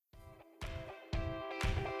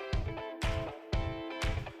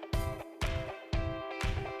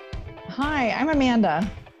Hi, I'm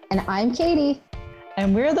Amanda. And I'm Katie.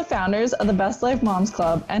 And we're the founders of the Best Life Moms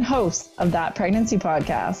Club and hosts of That Pregnancy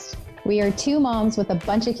Podcast. We are two moms with a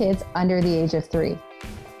bunch of kids under the age of 3.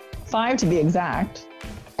 5 to be exact.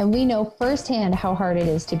 And we know firsthand how hard it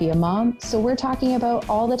is to be a mom, so we're talking about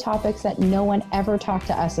all the topics that no one ever talked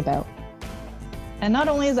to us about. And not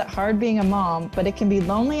only is it hard being a mom, but it can be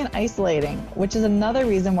lonely and isolating, which is another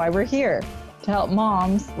reason why we're here, to help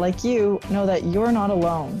moms like you know that you're not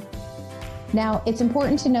alone. Now, it's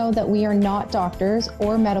important to know that we are not doctors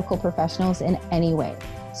or medical professionals in any way.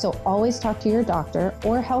 So always talk to your doctor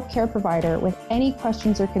or healthcare provider with any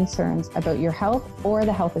questions or concerns about your health or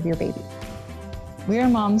the health of your baby. We are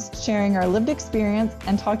moms sharing our lived experience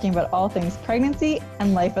and talking about all things pregnancy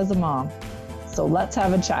and life as a mom. So let's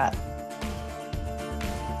have a chat.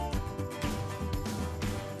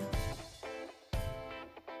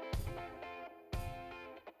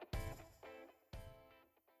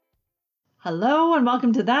 Hello and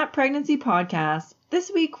welcome to That Pregnancy Podcast. This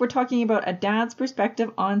week we're talking about a dad's perspective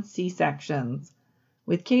on C-sections.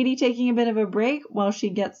 With Katie taking a bit of a break while she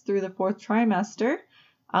gets through the 4th trimester,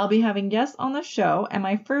 I'll be having guests on the show, and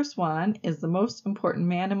my first one is the most important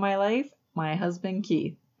man in my life, my husband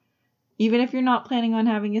Keith. Even if you're not planning on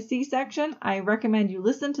having a C-section, I recommend you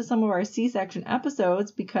listen to some of our C-section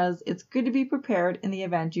episodes because it's good to be prepared in the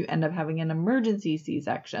event you end up having an emergency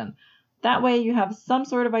C-section. That way you have some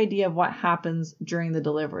sort of idea of what happens during the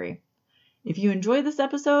delivery. If you enjoyed this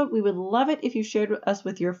episode, we would love it if you shared us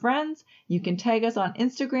with your friends. You can tag us on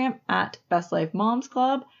Instagram at Best Life Moms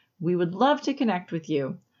Club. We would love to connect with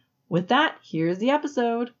you. With that, here's the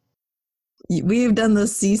episode. We've done the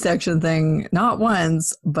C-section thing not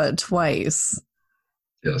once, but twice.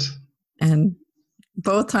 Yes. And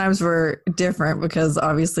both times were different because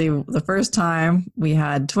obviously the first time we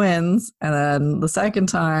had twins, and then the second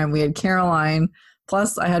time we had Caroline,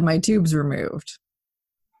 plus I had my tubes removed.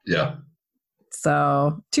 Yeah.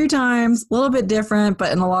 So 2 times, a little bit different,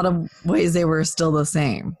 but in a lot of ways they were still the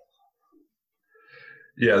same.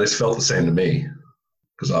 Yeah, this felt the same to me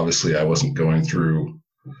because obviously I wasn't going through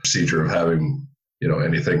the procedure of having,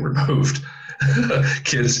 anything removed,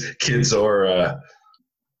 kids or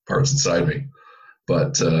parts inside me.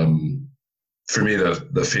 But for me,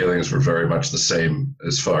 the feelings were very much the same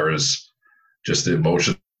as far as just the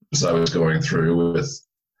emotions I was going through with,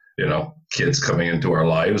 kids coming into our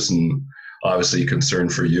lives and obviously concern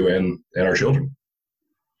for you and our children.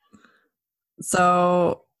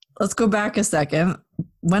 So let's go back a second.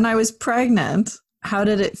 When I was pregnant, how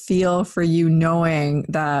did it feel for you knowing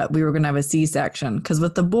that we were going to have a C-section? Because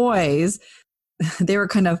with the boys, they were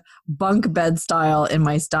kind of bunk bed style in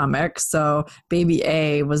my stomach. So baby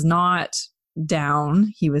A was not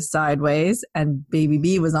down. He was sideways and baby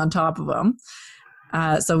B was on top of him.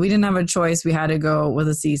 So we didn't have a choice. We had to go with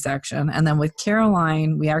a C-section. And then with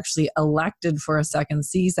Caroline, we actually elected for a second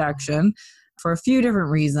C-section for a few different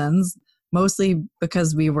reasons, mostly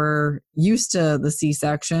because we were used to the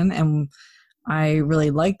C-section, and I really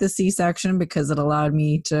liked the C-section because it allowed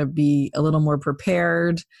me to be a little more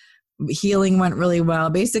prepared. Healing went really well.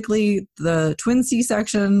 Basically, the twin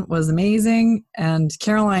C-section was amazing, and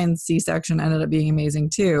Caroline's C-section ended up being amazing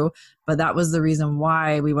too, but that was the reason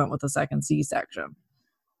why we went with the second C-section.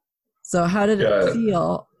 So how did it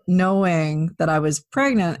feel knowing that I was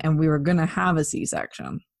pregnant and we were going to have a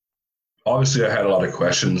C-section? Obviously, I had a lot of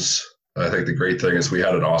questions. I think the great thing is we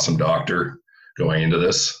had an awesome doctor going into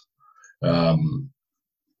this. The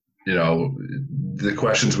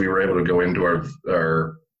questions we were able to go into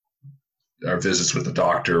our visits with the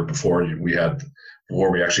doctor before we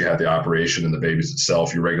actually had the operation and the babies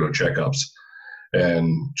itself, your regular checkups,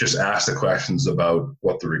 and just ask the questions about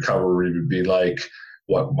what the recovery would be like,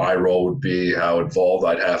 what my role would be, how involved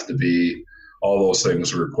I'd have to be. All those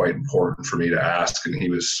things were quite important for me to ask. And he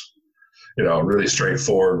was, really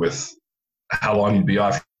straightforward with how long you'd be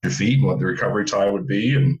off your feet and what the recovery time would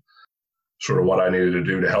be and sort of what I needed to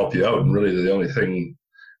do to help you out. And really the only thing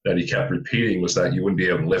that he kept repeating was that you wouldn't be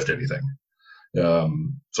able to lift anything.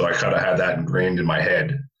 So I kind of had that ingrained in my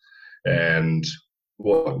head and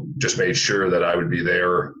just made sure that I would be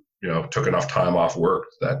there, took enough time off work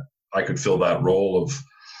that I could fill that role of,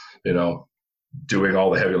 doing all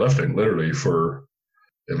the heavy lifting literally for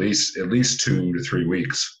at least 2 to 3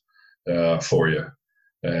 weeks for you.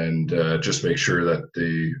 And just make sure that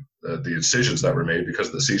the incisions that were made because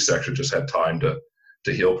of the C-section just had time to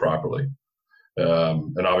heal properly.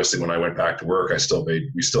 And obviously when I went back to work,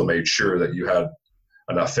 we still made sure that you had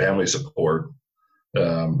enough family support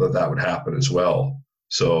that would happen as well.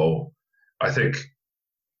 So I think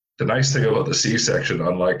the nice thing about the C-section,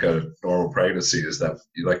 unlike a normal pregnancy, is that,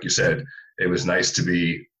 like you said, it was nice to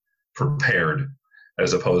be prepared,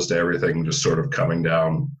 as opposed to everything just sort of coming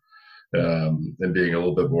down and being a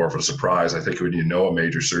little bit more of a surprise. I think when you know a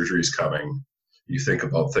major surgery is coming, you think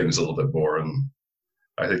about things a little bit more. And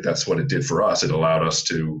I think that's what it did for us. It allowed us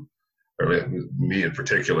to, or me in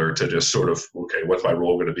particular, to just sort of, okay, what's my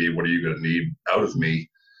role going to be? What are you going to need out of me?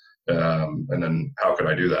 And then how can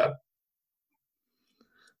I do that?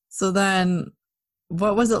 So then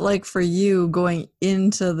what was it like for you going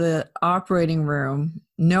into the operating room,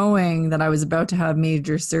 knowing that I was about to have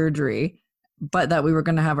major surgery, but that we were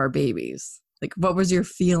going to have our babies? Like, what was your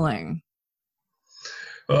feeling?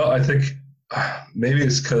 Well, I think maybe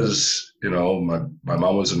it's because, you know, my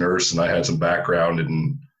mom was a nurse and I had some background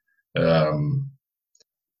in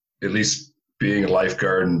at least being a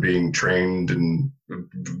lifeguard and being trained and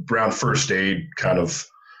around first aid kind of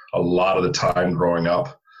a lot of the time growing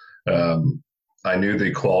up. I knew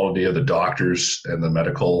the quality of the doctors and the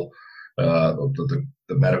medical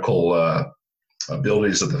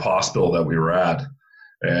abilities of the hospital that we were at.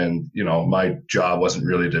 And, you know, my job wasn't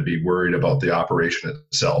really to be worried about the operation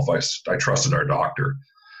itself. I trusted our doctor.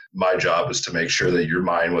 My job was to make sure that your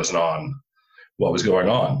mind wasn't on what was going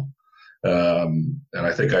on. And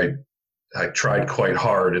I think I tried quite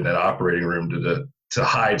hard in that operating room to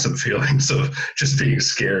hide some feelings of just being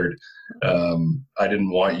scared. I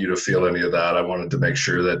didn't want you to feel any of that. I wanted to make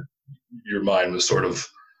sure that your mind was sort of,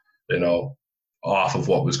 you know, off of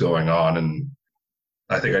what was going on. And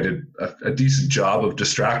I think I did a decent job of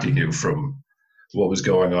distracting you from what was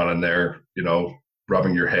going on in there, you know,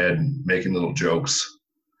 rubbing your head, making little jokes,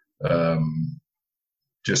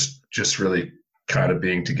 just really kind of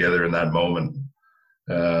being together in that moment,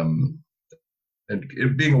 and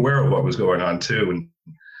being aware of what was going on too, and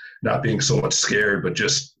not being so much scared, but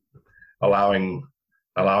just allowing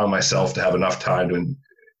myself to have enough time to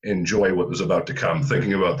enjoy what was about to come,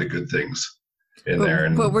 thinking about the good things there.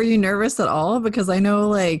 But were you nervous at all? Because I know,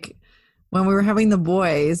 like, when we were having the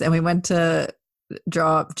boys and we went to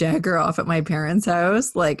drop Jagger off at my parents'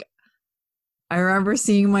 house, like, I remember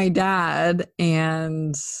seeing my dad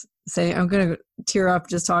and saying, I'm going to tear up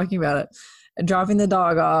just talking about it, and dropping the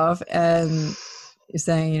dog off and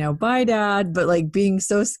saying, you know, bye, Dad, but like being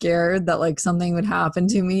so scared that like something would happen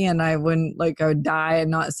to me and I would die and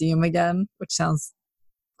not see him again, which sounds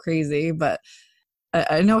crazy, but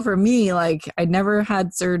I know for me, like, I'd never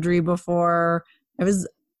had surgery before. I was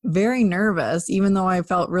very nervous, even though I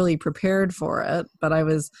felt really prepared for it, but I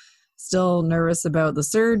was still nervous about the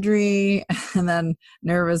surgery and then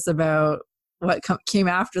nervous about what came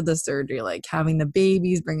after the surgery, like having the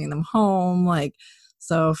babies, bringing them home. Like,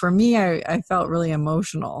 so for me, I felt really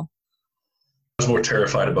emotional. I was more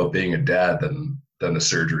terrified about being a dad than the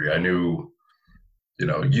surgery. I knew, you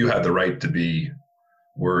know, you had the right to be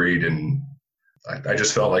worried, and I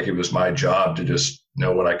just felt like it was my job to just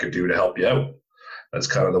know what I could do to help you out. That's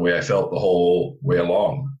kind of the way I felt the whole way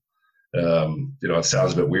along. You know, it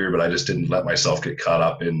sounds a bit weird, but I just didn't let myself get caught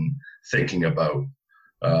up in thinking about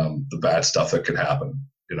the bad stuff that could happen.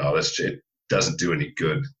 You know, it doesn't do any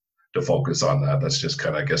good to focus on that. That's just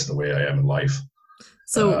kind of, I guess, the way I am in life.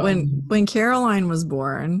 So when Caroline was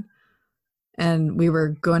born and we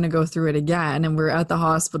were going to go through it again and we're at the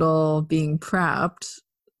hospital being prepped,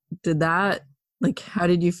 how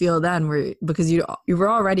did you feel then? Because you were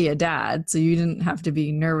already a dad, so you didn't have to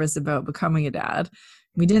be nervous about becoming a dad.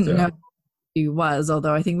 We didn't know who she was,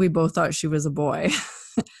 although I think we both thought she was a boy.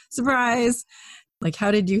 Surprise! Like,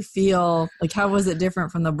 how did you feel? Like, how was it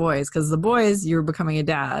different from the boys? Because the boys, you were becoming a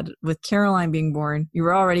dad. With Caroline being born, you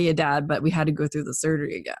were already a dad, but we had to go through the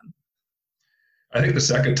surgery again. I think the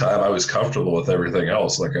second time I was comfortable with everything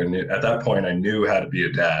else. Like, I knew at that point, I knew how to be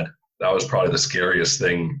a dad. That was probably the scariest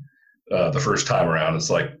thing. The first time around,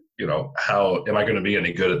 it's like, you know, how am I going to be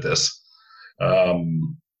any good at this?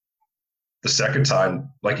 The second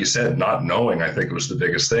time, like you said, not knowing, I think it was the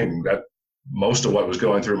biggest thing. That most of what was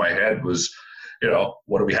going through my head was, you know,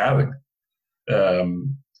 what are we having?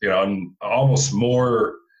 You know, and almost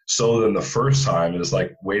more so than the first time is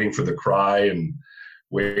like waiting for the cry and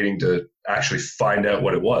waiting to actually find out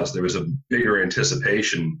what it was. There was a bigger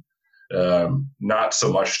anticipation, not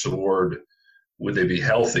so much toward would they be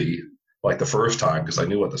healthy like the first time, because I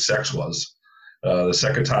knew what the sex was. The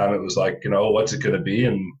second time it was like, you know, what's it going to be,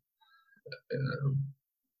 and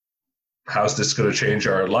how's this going to change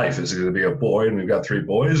our life? Is it going to be a boy and we've got 3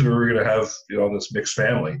 boys, or are we going to have, you know, this mixed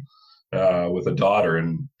family with a daughter?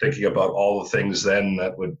 And thinking about all the things then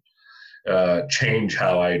that would change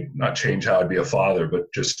how not change how I'd be a father,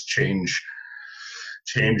 but just change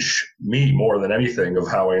me more than anything of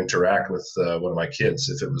how I interact with one of my kids.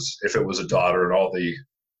 If it was a daughter and all the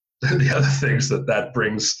other things that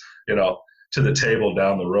brings, you know, to the table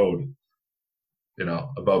down the road,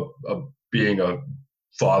 about being a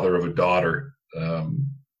father of a daughter.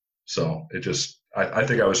 So it just, I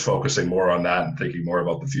think I was focusing more on that and thinking more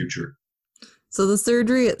about the future. So the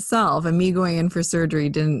surgery itself and me going in for surgery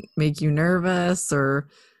didn't make you nervous, or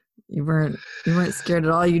you weren't scared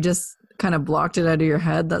at all? You just kind of blocked it out of your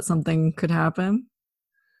head that something could happen?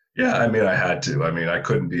 Yeah, I mean, I had to. I mean, I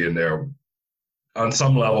couldn't be in there. On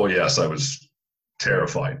some level, yes, I was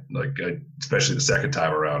terrified. Especially the second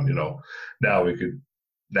time around. Now we'd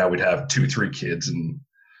have 2-3 kids, and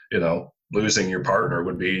losing your partner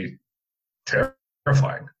would be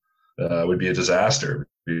terrifying. Would be a disaster.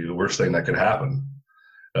 Be the worst thing that could happen.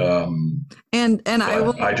 And I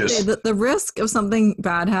will say that the risk of something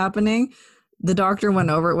bad happening, the doctor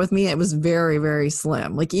went over it with me. It was very, very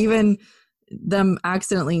slim. Like even them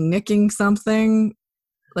accidentally nicking something,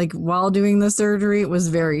 like while doing the surgery, it was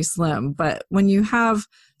very slim. But when you have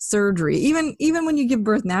surgery, even when you give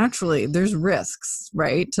birth naturally, there's risks,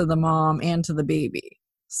 right, to the mom and to the baby.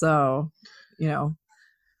 So,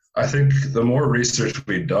 I think the more research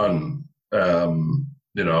we've done, and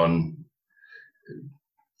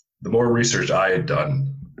the more research I had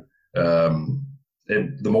done,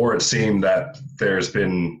 the more it seemed that there's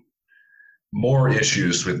been more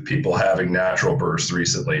issues with people having natural births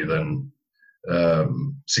recently than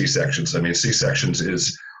C-sections. I mean, C-sections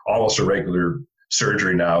is almost a regular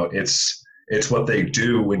surgery now. It's what they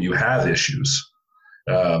do when you have issues,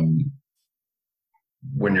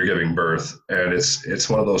 when you're giving birth, and it's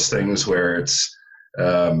one of those things where it's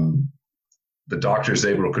the doctor is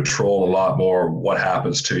able to control a lot more what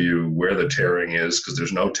happens to you, where the tearing is, because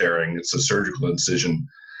there's no tearing. It's a surgical incision,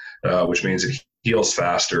 which means it heals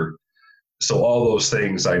faster. So all those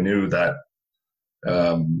things, I knew that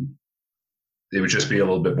it would just be a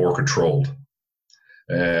little bit more controlled.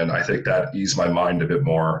 And I think that eased my mind a bit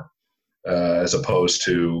more, as opposed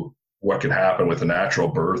to what can happen with a natural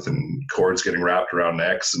birth and cords getting wrapped around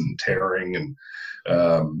necks and tearing. And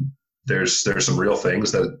there's some real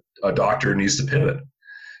things that a doctor needs to pivot.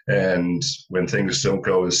 And when things don't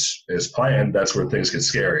go as planned, that's where things get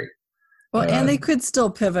scary. Well, and they could still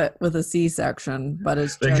pivot with a C-section, but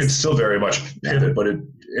they could still very much pivot, but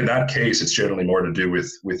in that case, it's generally more to do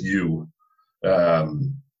with you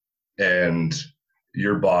and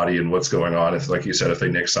your body and what's going on. If, like you said, if they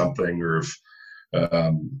nick something, or if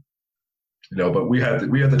but we had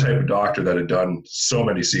the type of doctor that had done so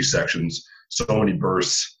many C-sections, so many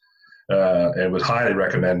births, and was highly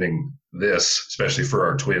recommending this, especially for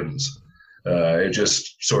our twins. It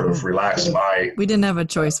just sort of relaxed my... We didn't have a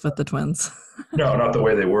choice with the twins. No, not the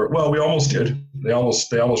way they were. Well, we almost did. They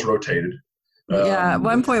almost rotated. Yeah, at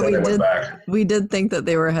one point we did think that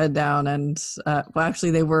they were head down, and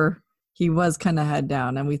actually he was kind of head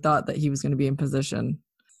down, and we thought that he was going to be in position.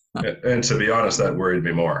 And to be honest, that worried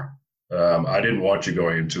me more. I didn't want you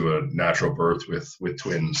going into a natural birth with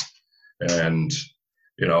twins and,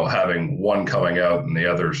 having one coming out and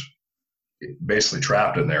the other's basically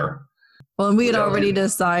trapped in there. Well, and we had already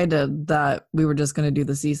decided that we were just going to do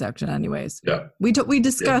the C-section anyways. Yeah. We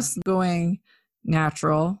discussed going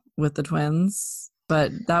natural with the twins,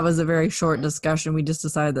 but that was a very short discussion. We just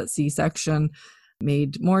decided that C-section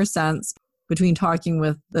made more sense between talking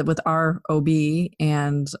with our OB,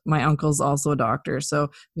 and my uncle's also a doctor. So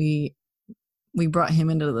we brought him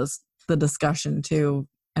into the discussion too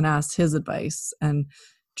and asked his advice, and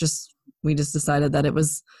we just decided that it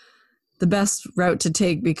was the best route to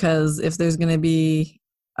take, because if there's going to be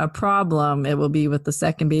a problem, it will be with the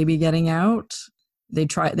second baby getting out.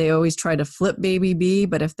 They always try to flip baby B,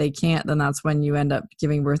 but if they can't, then that's when you end up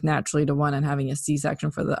giving birth naturally to one and having a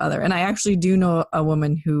C-section for the other. And I actually do know a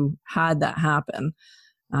woman who had that happen.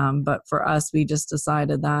 But for us, we just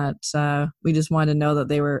decided that we just wanted to know that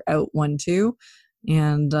they were out 1-2,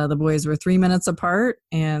 and the boys were 3 minutes apart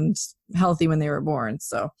and healthy when they were born.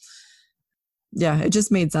 So yeah, it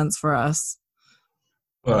just made sense for us.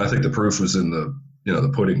 Well, I think the proof was in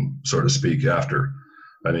the pudding, so to speak, after.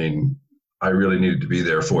 I mean, I really needed to be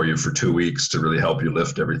there for you for 2 weeks to really help you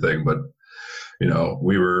lift everything. But,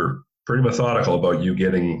 we were pretty methodical about you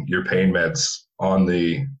getting your pain meds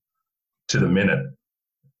to the minute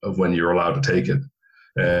of when you were allowed to take it.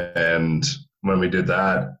 And when we did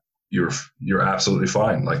that, you're absolutely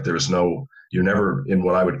fine. Like you're never in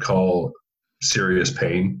what I would call serious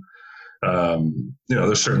pain.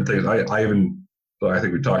 There's certain things I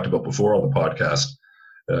think we talked about before on the podcast.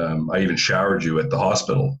 I even showered you at the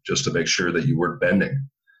hospital just to make sure that you weren't bending.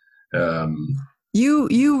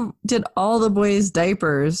 You did all the boys'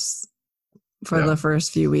 diapers for the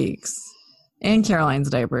first few weeks, and Caroline's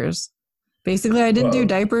diapers. Basically, I didn't do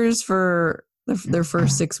diapers for their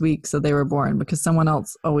first 6 weeks that they were born, because someone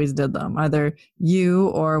else always did them. Either you,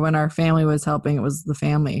 or when our family was helping, it was the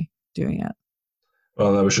family doing it.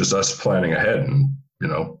 Well, that was just us planning ahead, and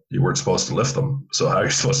you weren't supposed to lift them. So how are you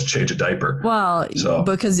supposed to change a diaper? Well,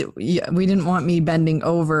 because we didn't want me bending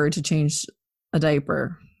over to change a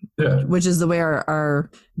diaper, which is the way our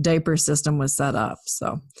diaper system was set up.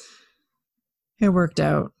 So it worked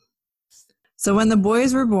out. So when the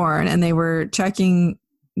boys were born and they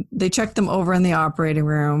checked them over in the operating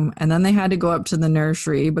room, and then they had to go up to the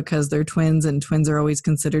nursery because they're twins, and twins are always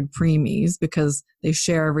considered preemies because they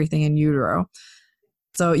share everything in utero.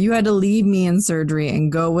 So you had to leave me in surgery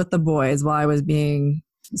and go with the boys while I was being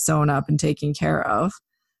sewn up and taken care of.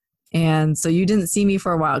 And so you didn't see me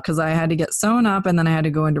for a while because I had to get sewn up, and then I had to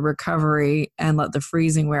go into recovery and let the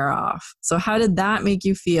freezing wear off. So how did that make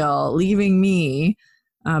you feel, leaving me,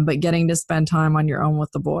 but getting to spend time on your own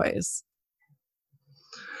with the boys?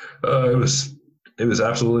 It was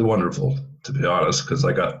absolutely wonderful, to be honest, because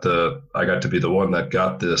I got to be the one that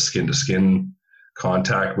got the skin to skin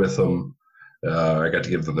contact with them. I got to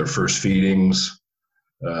give them their first feedings.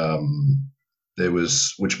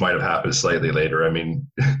 Which might have happened slightly later. I mean,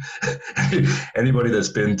 anybody that's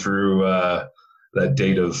been through that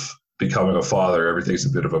date of becoming a father, everything's a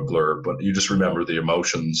bit of a blur, but you just remember the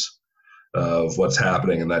emotions of what's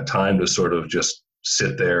happening, and that time to sort of just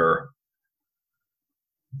sit there,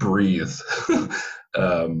 breathe,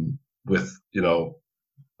 with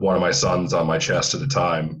one of my sons on my chest at a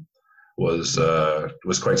time was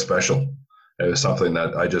quite special. It was something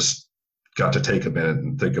that I just got to take a minute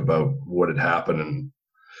and think about what had happened and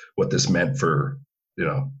what this meant for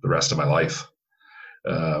the rest of my life.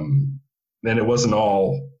 And it wasn't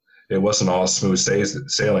all smooth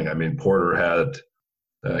sailing. I mean, Porter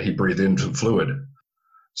he breathed in some fluid,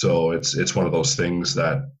 so it's one of those things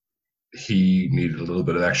that he needed a little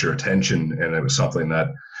bit of extra attention, and it was something that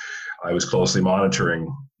I was closely monitoring.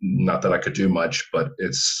 Not that I could do much, but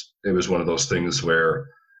it was one of those things where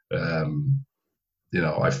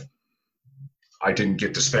I didn't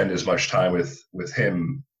get to spend as much time with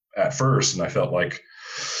him at first, and I felt like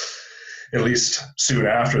at least soon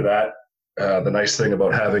after that, the nice thing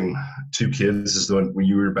about having two kids is when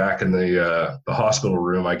you were back in the hospital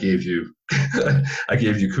room, I gave you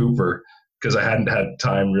Cooper, because I hadn't had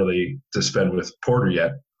time really to spend with Porter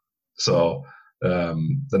yet. So I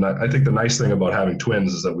think the nice thing about having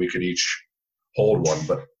twins is that we could each hold one.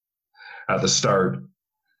 But at the start,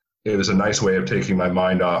 it was a nice way of taking my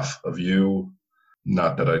mind off of you.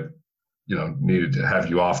 Not that I, needed to have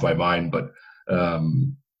you off my mind, but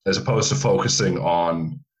as opposed to focusing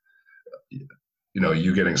on,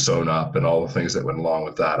 you getting sewn up and all the things that went along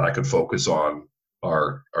with that, I could focus on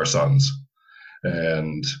our sons.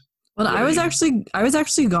 And well, I was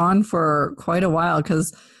actually gone for quite a while,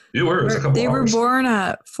 because you were. It was a couple they hours. Were born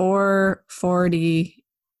at 4:41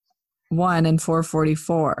 and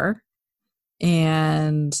 4:44,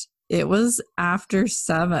 and it was after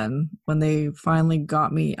 7 when they finally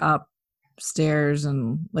got me upstairs,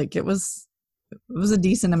 and it was a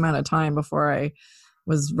decent amount of time before I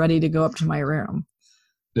was ready to go up to my room.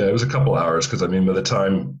 Yeah, it was a couple hours, because I mean, by the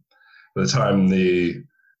time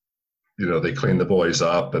they cleaned the boys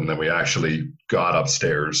up, and then we actually got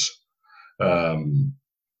upstairs, that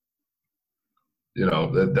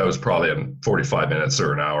was probably in 45 minutes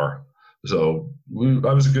or an hour. So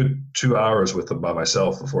I was a good 2 hours with them by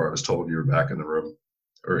myself before I was told you were back in the room,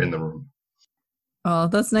 or in the room. Well,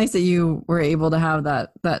 that's nice that you were able to have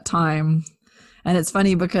that time. And it's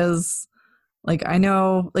funny because I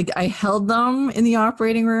know, I held them in the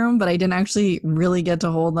operating room, but I didn't actually really get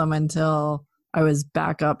to hold them until I was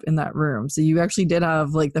back up in that room. So you actually did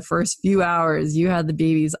have the first few hours, you had the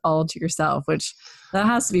babies all to yourself, which that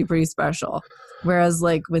has to be pretty special. Whereas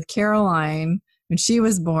with Caroline, when she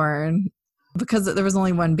was born, because there was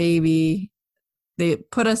only one baby, they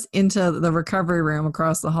put us into the recovery room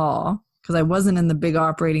across the hall, because I wasn't in the big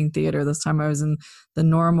operating theater this time. I was in the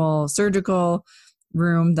normal surgical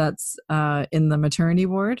room that's in the maternity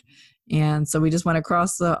ward. And so we just went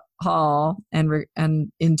across the hall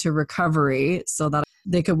and into recovery so that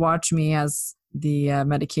they could watch me as the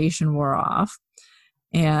medication wore off.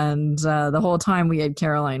 And the whole time we had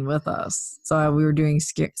Caroline with us. So we were doing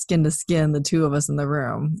skin to skin, the two of us in the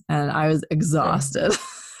room. And I was exhausted.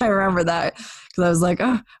 I remember that, because I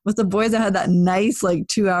was with the boys, I had that nice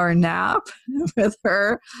 2-hour nap. With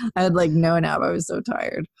her, I had no nap. I was so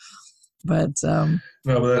tired. But no,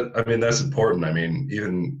 but that's important. I mean,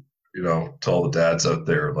 even to all the dads out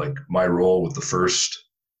there, my role with the first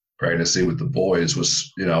pregnancy with the boys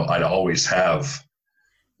was, I'd always have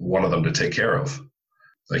one of them to take care of.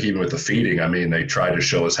 like even with the feeding, I mean, they try to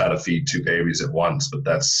show us how to feed two babies at once, but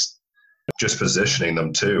that's just positioning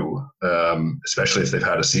them too, especially if they've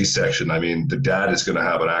had a C-section. I mean, the dad is going to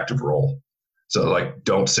have an active role. So like,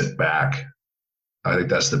 don't sit back. I think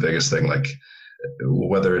that's the biggest thing. Like,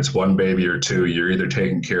 whether it's one baby or two, you're either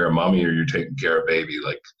taking care of mommy or you're taking care of baby.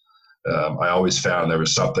 Like, I always found there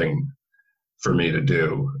was something for me to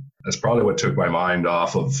do. That's probably what took my mind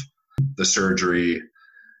off of the surgery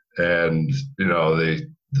and, you know,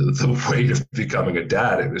 the weight of becoming a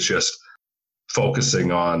dad. It was just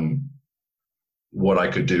focusing on what I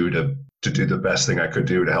could do to do the best thing I could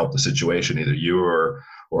do to help the situation, either you or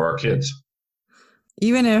our kids.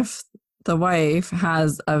 Even if the wife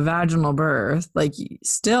has a vaginal birth, like,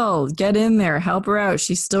 still get in there, help her out.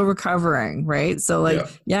 She's still recovering, right? So like,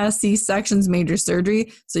 yeah, C-section's major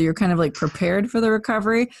surgery. So you're kind of like prepared for the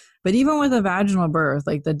recovery. But even with a vaginal birth,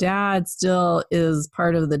 like, the dad still is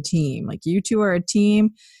part of the team. Like, you two are a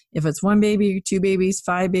team. If it's one baby, two babies,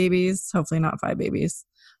 five babies, hopefully not five babies.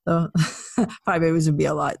 So 5 babies would be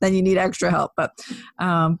a lot. Then you need extra help. But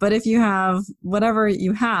if you have whatever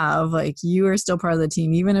you have, like, you are still part of the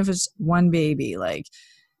team, even if it's one baby. Like,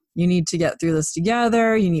 you need to get through this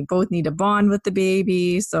together. Both need to bond with the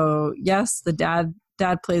baby. So yes, the dad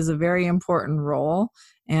plays a very important role.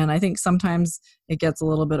 And I think sometimes it gets a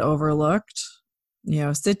little bit overlooked. You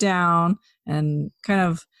know, sit down and kind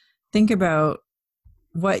of think about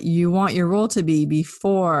what you want your role to be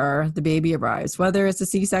before the baby arrives, whether it's a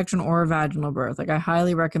C-section or a vaginal birth. Like, I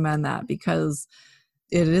highly recommend that, because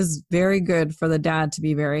it is very good for the dad to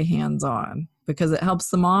be very hands-on, because it helps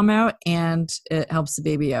the mom out and it helps the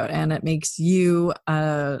baby out, and it makes you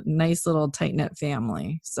a nice little tight-knit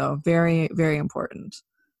family. So very, very important.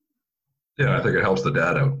 Yeah, I think it helps the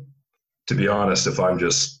dad out. To be honest, if I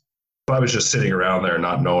was just sitting around there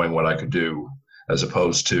not knowing what I could do, as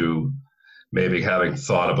opposed to maybe having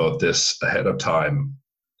thought about this ahead of time,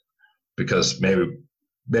 because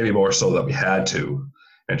maybe more so that we had to,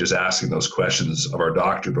 and just asking those questions of our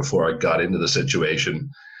doctor before I got into the situation,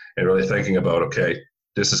 and really thinking about, okay,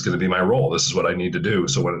 this is going to be my role. This is what I need to do.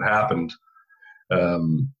 So when it happened,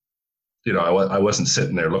 you know, I wasn't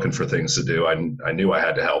sitting there looking for things to do. I knew I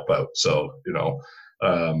had to help out. So, you know,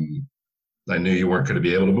 I knew you weren't going to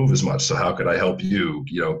be able to move as much. So how could I help you,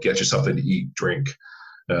 you know, get you something to eat, drink,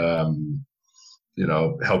 you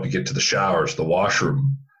know, help you get to the showers, the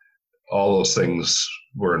washroom. All those things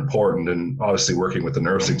were important. And obviously working with the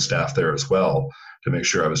nursing staff there as well to make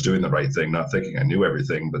sure I was doing the right thing, not thinking I knew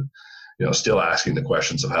everything, but, you know, still asking the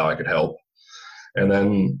questions of how I could help. And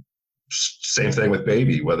then same thing with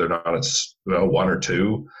baby, whether or not it's, you know, one or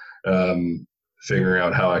two, figuring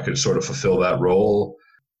out how I could sort of fulfill that role.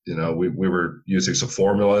 You know, we were using some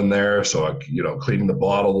formula in there. So, you know, cleaning the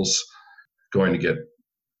bottles, going to get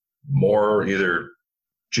more either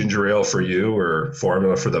ginger ale for you or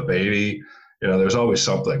formula for the baby. You know, there's always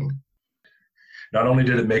something. Not only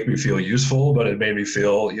did it make me feel useful, but it made me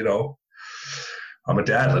feel, you know, I'm a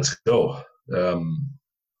dad, let's go.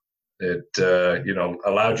 It you know,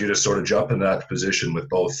 allowed you to sort of jump in that position with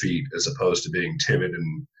both feet, as opposed to being timid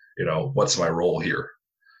and, you know, what's my role here?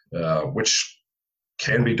 Which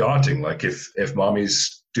can be daunting. Like, if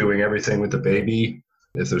mommy's doing everything with the baby,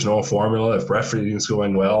 if there's no formula, if breastfeeding's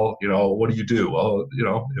going well, you know, what do you do? Well, you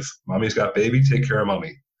know, if mommy's got baby, take care of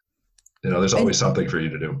mommy. You know, there's always something for you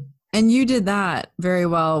to do. And you did that very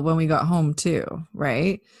well when we got home too,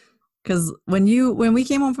 right? Because when we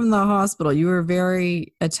came home from the hospital, you were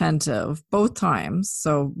very attentive both times.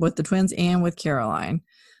 So with the twins and with Caroline.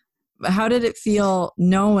 How did it feel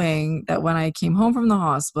knowing that when I came home from the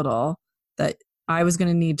hospital that I was going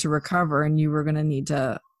to need to recover and you were going to need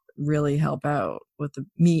to really help out with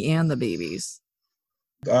me and the babies?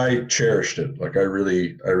 I cherished it. Like, I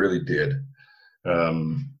really did.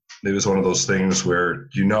 It was one of those things where,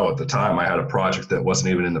 you know, at the time I had a project that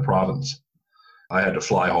wasn't even in the province. I had to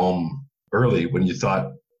fly home early when you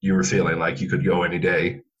thought you were feeling like you could go any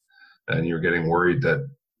day, and you were getting worried that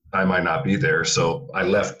I might not be there. So I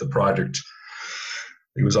left the project.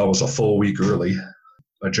 It was almost a full week early,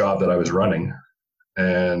 a job that I was running,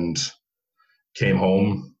 and came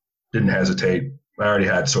home, didn't hesitate. I already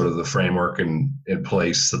had sort of the framework in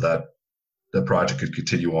place so that the project could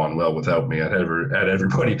continue on well without me. I had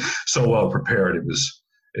everybody so well prepared. It was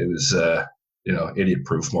you know, idiot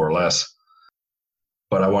proof, more or less.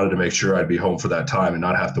 But I wanted to make sure I'd be home for that time and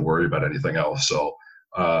not have to worry about anything else. So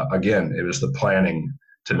again, it was the planning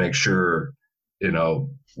to make sure, you know,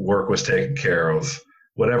 work was taken care of,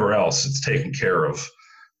 whatever else it's taken care of.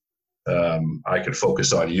 I could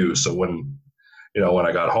focus on you. So when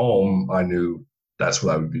I got home, I knew that's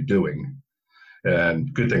what I would be doing.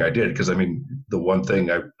 And good thing I did, because I mean, the one thing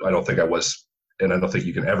I don't think I was, and I don't think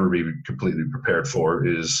you can ever be completely prepared for,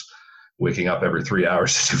 is waking up every 3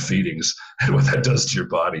 hours to do feedings and what that does to your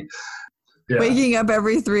body. Yeah. Waking up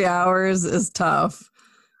every 3 hours is tough.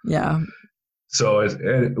 Yeah. So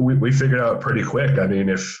we figured out pretty quick. I mean,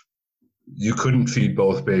 if you couldn't feed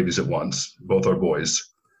both babies at once, both our boys,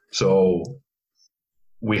 so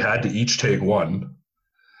we had to each take one.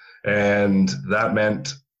 And that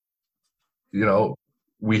meant, you know,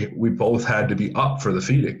 we both had to be up for the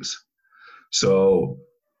feedings. So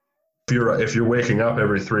if you're waking up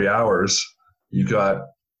every 3 hours,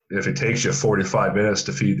 if it takes you 45 minutes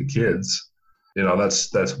to feed the kids, you know,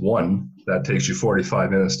 that's one. That takes you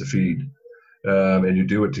 45 minutes to feed, and you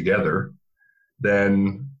do it together,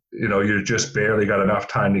 then, you know, you're just barely got enough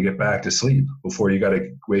time to get back to sleep before you got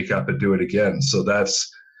to wake up and do it again. So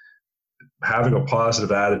that's having a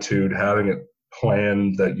positive attitude, having it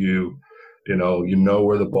planned that you know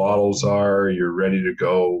where the bottles are, you're ready to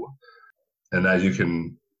go, and that you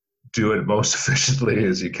can do it most efficiently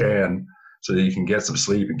as you can so that you can get some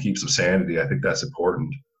sleep and keep some sanity. I think that's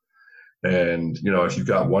important. And, you know, if you've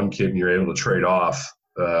got one kid and you're able to trade off,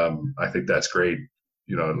 I think that's great.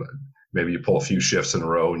 You know, maybe you pull a few shifts in a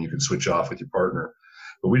row and you can switch off with your partner.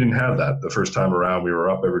 But we didn't have that. The first time around, we were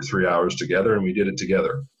up every 3 hours together, and we did it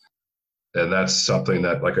together. And that's something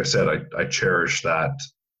that, like I said, I cherish that,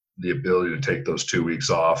 the ability to take those 2 weeks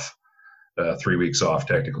off, 3 weeks off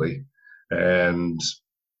technically, and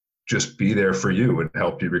just be there for you and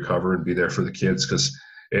help you recover and be there for the kids. Because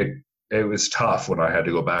it was tough when I had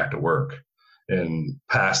to go back to work and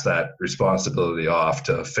pass that responsibility off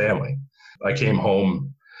to family. I came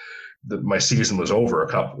home, my season was over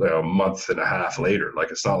a month and a half later.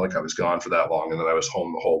 Like, it's not like I was gone for that long and then I was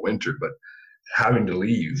home the whole winter, but having to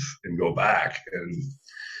leave and go back and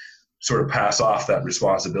sort of pass off that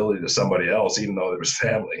responsibility to somebody else, even though it was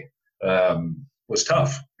family, was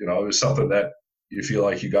tough. You know, it was something that you feel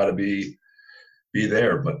like you got to be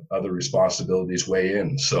there, but other responsibilities weigh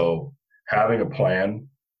in. So having a plan,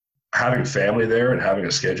 having family there and having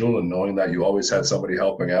a schedule and knowing that you always had somebody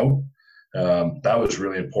helping out, that was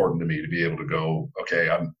really important to me, to be able to go, okay,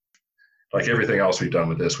 I'm like everything else we've done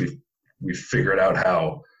with this, we figured out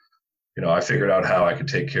how, you know, I figured out how I could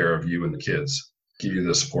take care of you and the kids, give you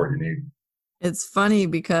the support you need. It's funny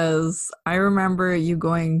because I remember you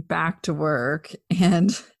going back to work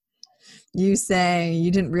and you saying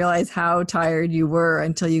you didn't realize how tired you were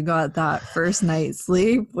until you got that first night's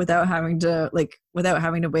sleep without having to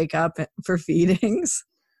wake up for feedings.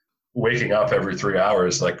 Waking up every 3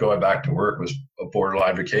 hours, like going back to work, was a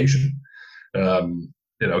borderline vacation.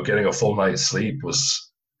 You know, getting a full night's sleep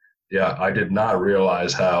was, I did not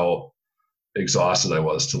realize how exhausted I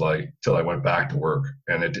was till I went back to work.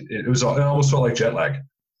 And it almost felt like jet lag.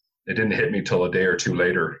 It didn't hit me till a day or two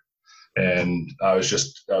later. And I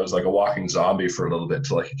was like a walking zombie for a little bit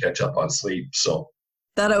till I could catch up on sleep. So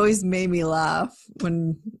that always made me laugh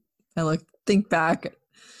when I think back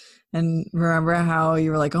and remember how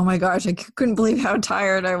you were like, oh my gosh, I couldn't believe how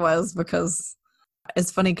tired I was. Because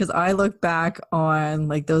it's funny because I look back on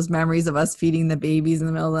like those memories of us feeding the babies in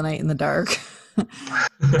the middle of the night in the dark.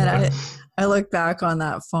 And I look back on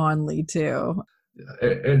that fondly too.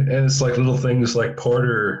 And it's like little things like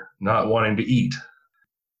Porter not wanting to eat.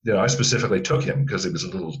 You know, I specifically took him because it was a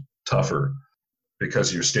little tougher. Because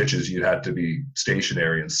of your stitches, you had to be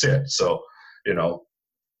stationary and sit. So, you know,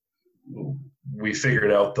 we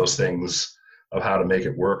figured out those things of how to make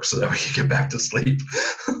it work so that we could get back to sleep.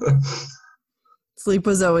 Sleep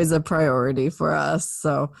was always a priority for us.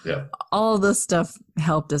 So all of this stuff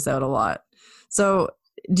helped us out a lot. So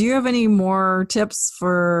do you have any more tips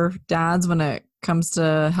for dads when it comes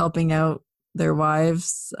to helping out their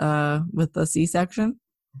wives with the C-section?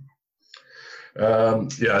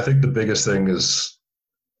 I think the biggest thing is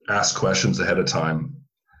ask questions ahead of time,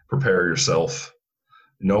 prepare yourself,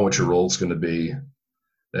 know what your role is going to be,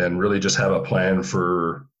 and really just have a plan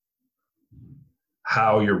for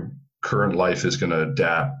how your current life is going to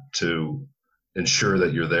adapt to ensure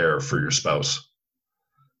that you're there for your spouse.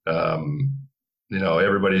 You know,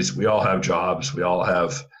 we all have jobs, we all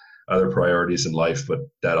have other priorities in life, but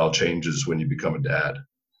that all changes when you become a dad.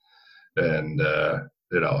 And,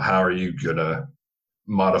 you know, how are you going to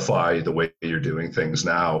modify the way you're doing things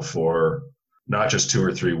now for not just 2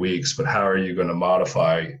 or 3 weeks, but how are you going to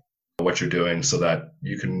modify what you're doing so that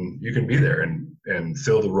you can be there and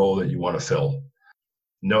fill the role that you want to fill?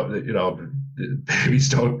 No, you know, babies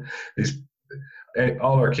don't,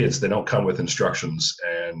 all our kids, they don't come with instructions,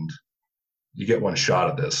 and you get one shot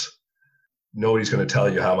at this. Nobody's going to tell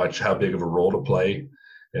you how big of a role to play.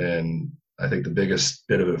 And I think the biggest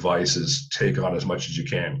bit of advice is take on as much as you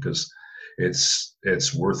can, because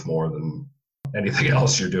it's worth more than anything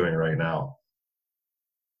else you're doing right now.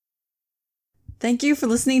 Thank you for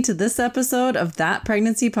listening to this episode of That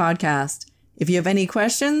Pregnancy Podcast. If you have any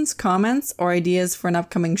questions, comments, or ideas for an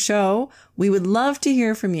upcoming show, we would love to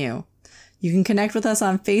hear from you. You can connect with us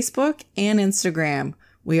on Facebook and Instagram.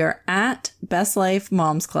 We are at Best Life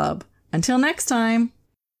Moms Club. Until next time.